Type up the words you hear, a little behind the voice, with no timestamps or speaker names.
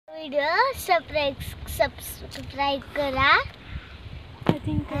Video subscribe करा।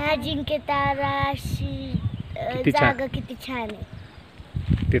 अजिंक्यताराची जागा किती छान आहे।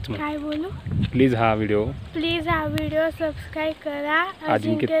 तेच काय बोलू? प्लीज हा व्हिडिओ सबस्क्राईब करा।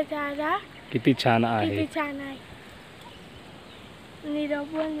 अजिंक्यतारा किती छान आहे। नीरव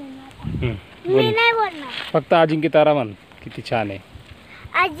बोलणार। बोल. मी नाही बोलणार। फक्त अजिंक्यतारा म्हण किती छान आहे।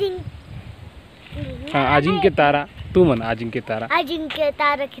 अजिंक्यतारा तू म्हण।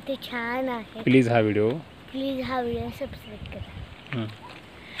 अजिंक्यतारा किती छान आहे। प्लीज हा व्हिडिओ सबस्क्राईब करा।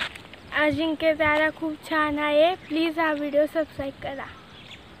 अजिंक्यतारा खूप छान आहे। प्लीज हा व्हिडिओ सबस्क्राईब करा।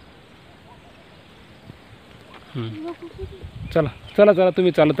 चला चला चला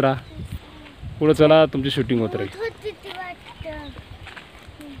तुम्ही चालत राहा पुढे चला तुमची शूटिंग होत राहील।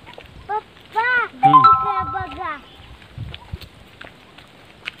 पप्पा बघा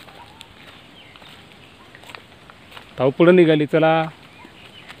ताऊ पुढे निघाली चला।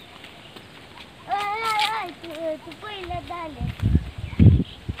 तू पहिलं झाले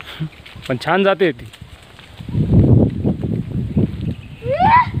पण छान जाते ती।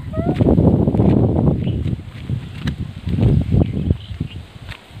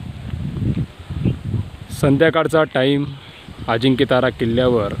 संध्याकाळचा टाईम अजिंक्यतारा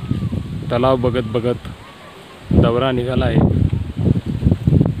किल्ल्यावर तलाव बघत बघत दौरा निघाला आहे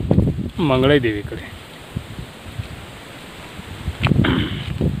मंगळई देवीकडे।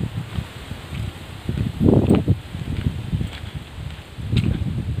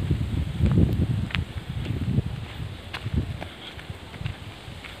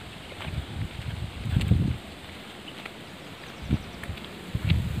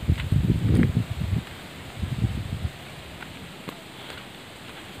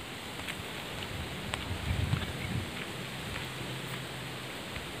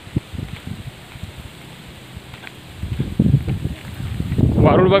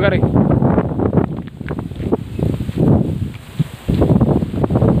 वारुळ बघा रे।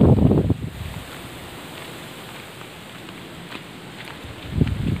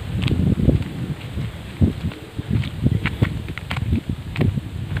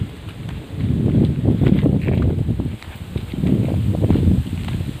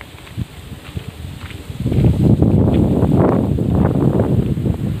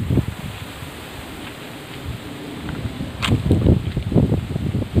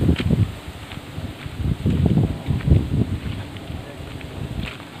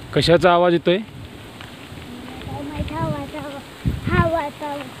 कशाचा आवाज येतोय?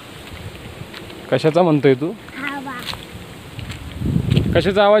 कशाचा म्हणतोय तू?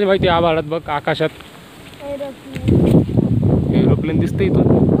 कशाचा आवाज माहिती? आभाळात बघ आकाशात एरोप्लेन दिसतंय इथून।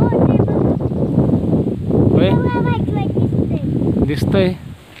 दिसतंय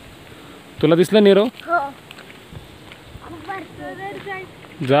तुला दिसलं नीरव?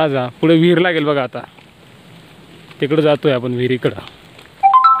 जा जा पुढे विहीर लागेल बघा आता तिकडे जातोय आपण विहिरीकडं।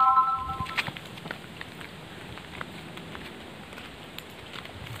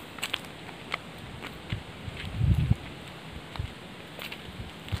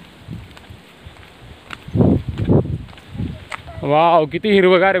 वाव किती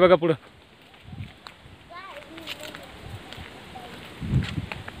हिरवगार आहे बघा पुढं।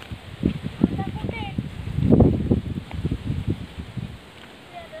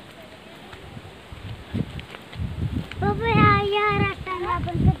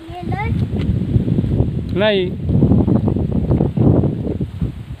 नाही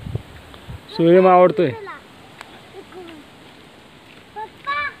सूर्य आवडतोय।